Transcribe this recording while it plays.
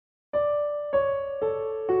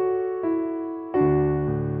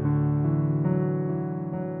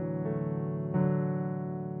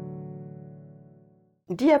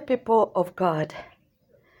Dear people of God,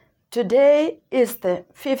 today is the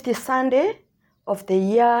 5th Sunday of the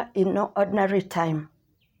year in no ordinary time.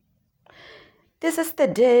 This is the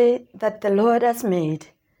day that the Lord has made,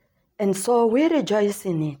 and so we rejoice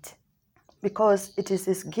in it because it is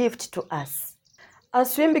His gift to us.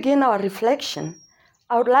 As we begin our reflection,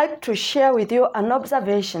 I would like to share with you an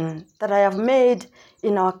observation that I have made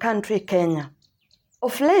in our country, Kenya.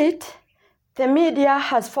 Of late, the media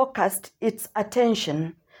has focused its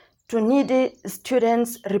attention to needy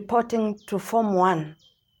students reporting to Form 1.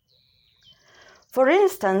 For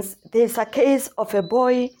instance, there is a case of a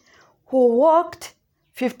boy who walked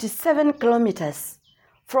 57 kilometers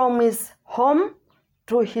from his home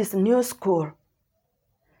to his new school.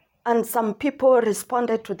 And some people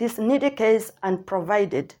responded to this needy case and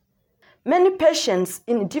provided. Many patients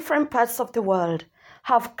in different parts of the world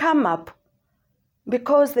have come up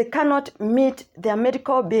because they cannot meet their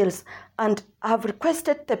medical bills and have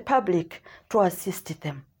requested the public to assist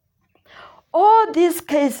them. All these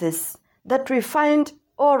cases that we find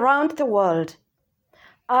all around the world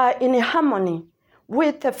are in harmony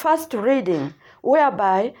with the first reading,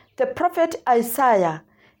 whereby the prophet Isaiah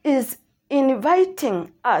is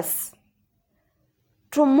inviting us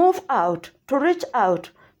to move out, to reach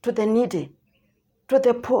out to the needy, to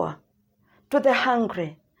the poor, to the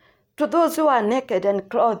hungry, to those who are naked and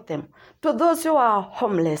clothe them, to those who are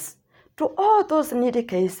homeless, to all those needy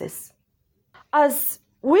cases. As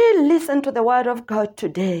we listen to the word of God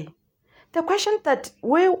today, the question that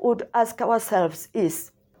we would ask ourselves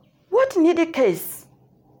is, what needy case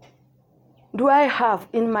do I have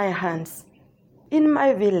in my hands, in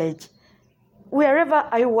my village, wherever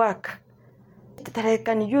I work, that I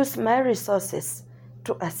can use my resources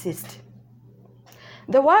to assist?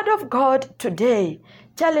 The word of God today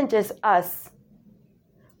challenges us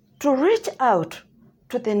to reach out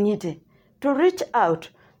to the needy, to reach out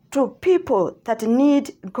to people that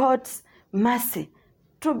need God's mercy,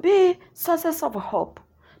 to be sources of hope,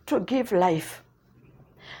 to give life.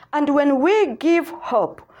 And when we give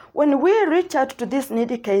hope, when we reach out to these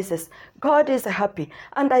needy cases, God is happy.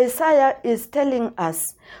 And Isaiah is telling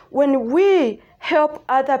us, when we help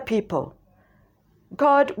other people,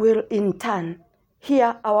 God will in turn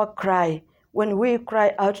hear our cry. When we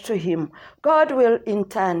cry out to Him, God will in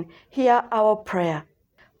turn hear our prayer.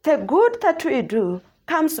 The good that we do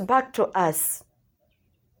comes back to us,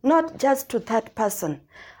 not just to that person.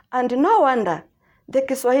 And no wonder the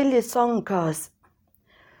Kiswahili song goes,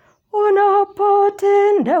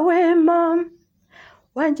 unapotenda wema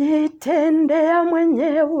wajitendea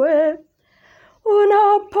mwenyewe,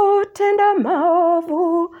 unapotenda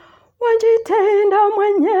maovu wajitenda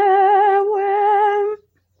mwenyewe.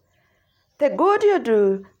 The good you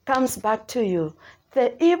do comes back to you.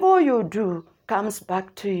 The evil you do comes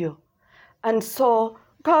back to you. And so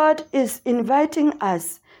God is inviting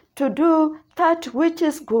us to do that which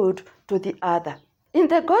is good to the other. In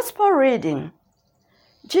the gospel reading,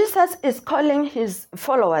 Jesus is calling His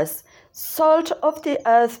followers salt of the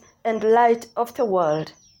earth and light of the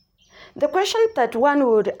world. The question that one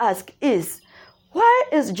would ask is, why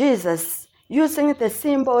is Jesus using the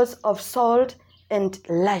symbols of salt and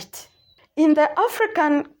light? In the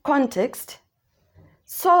African context,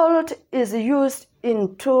 salt is used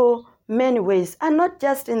in two many ways, and not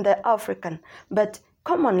just in the African, but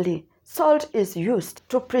commonly salt is used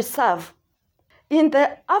to preserve. In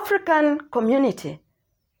the African community,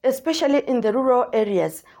 especially in the rural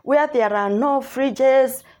areas where there are no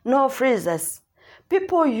fridges, no freezers,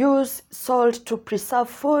 people use salt to preserve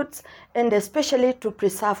foods and especially to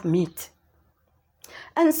preserve meat.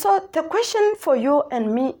 And so the question for you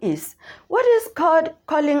and me is, what is God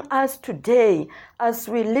calling us today as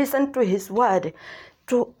we listen to His word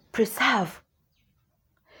to preserve?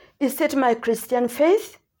 Is it my Christian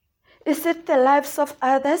faith? Is it the lives of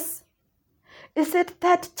others? Is it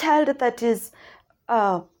that child that is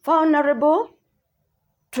vulnerable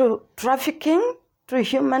to trafficking, to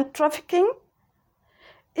human trafficking?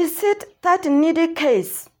 Is it that needy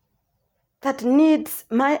case that needs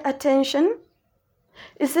my attention?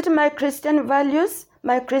 Is it my Christian values,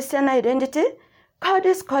 my Christian identity? God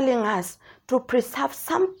is calling us to preserve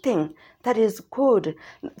something that is good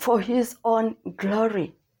for His own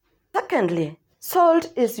glory. Secondly,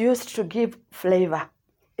 salt is used to give flavor.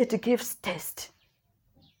 It gives taste.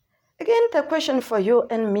 Again, the question for you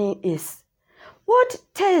and me is, what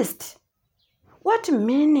taste, what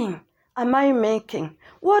meaning am I making?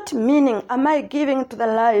 What meaning am I giving to the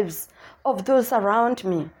lives of those around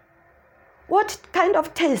me? What kind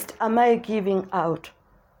of taste am I giving out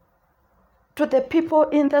to the people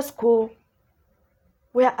in the school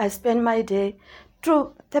where I spend my day,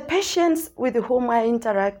 to the patients with whom I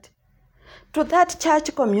interact, to that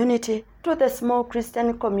church community, to the small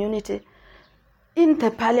Christian community, in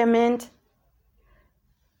the parliament.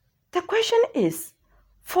 The question is,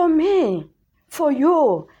 for me, for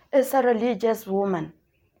you as a religious woman,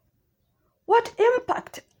 what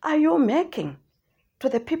impact are you making to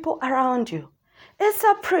the people around you? As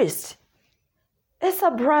a priest, as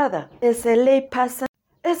a brother, as a lay person,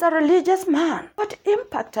 as a religious man, what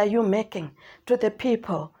impact are you making to the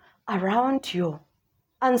people around you?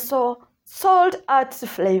 And so salt adds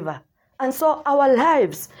flavor. And so our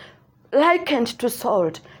lives, likened to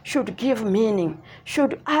salt, should give meaning,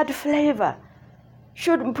 should add flavor,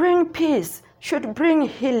 should bring peace, should bring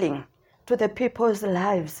healing to the people's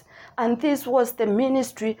lives. And this was the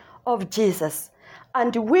ministry of Jesus.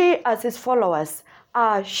 And we as his followers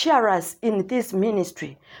are sharers in this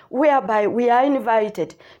ministry, whereby we are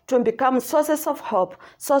invited to become sources of hope,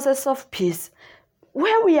 sources of peace,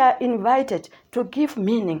 where we are invited to give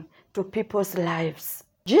meaning to people's lives.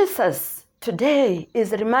 Jesus today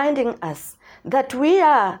is reminding us that we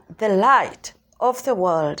are the light of the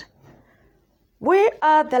world. We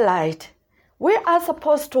are the light. We are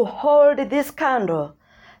supposed to hold this candle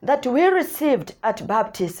that we received at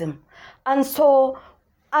baptism. And so,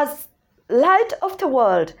 as light of the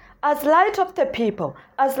world, as light of the people,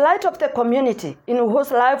 as light of the community in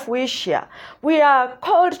whose life we share, we are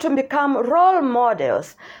called to become role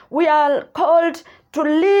models. We are called to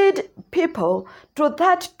lead people to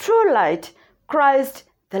that true light, Christ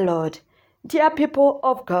the Lord. Dear people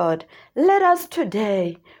of God, let us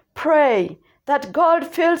today pray that God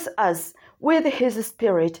fills us with his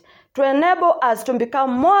Spirit to enable us to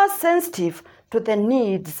become more sensitive to the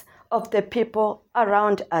needs of the people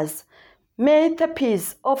around us. May the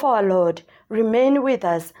peace of our Lord remain with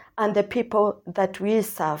us and the people that we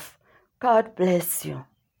serve. God bless you.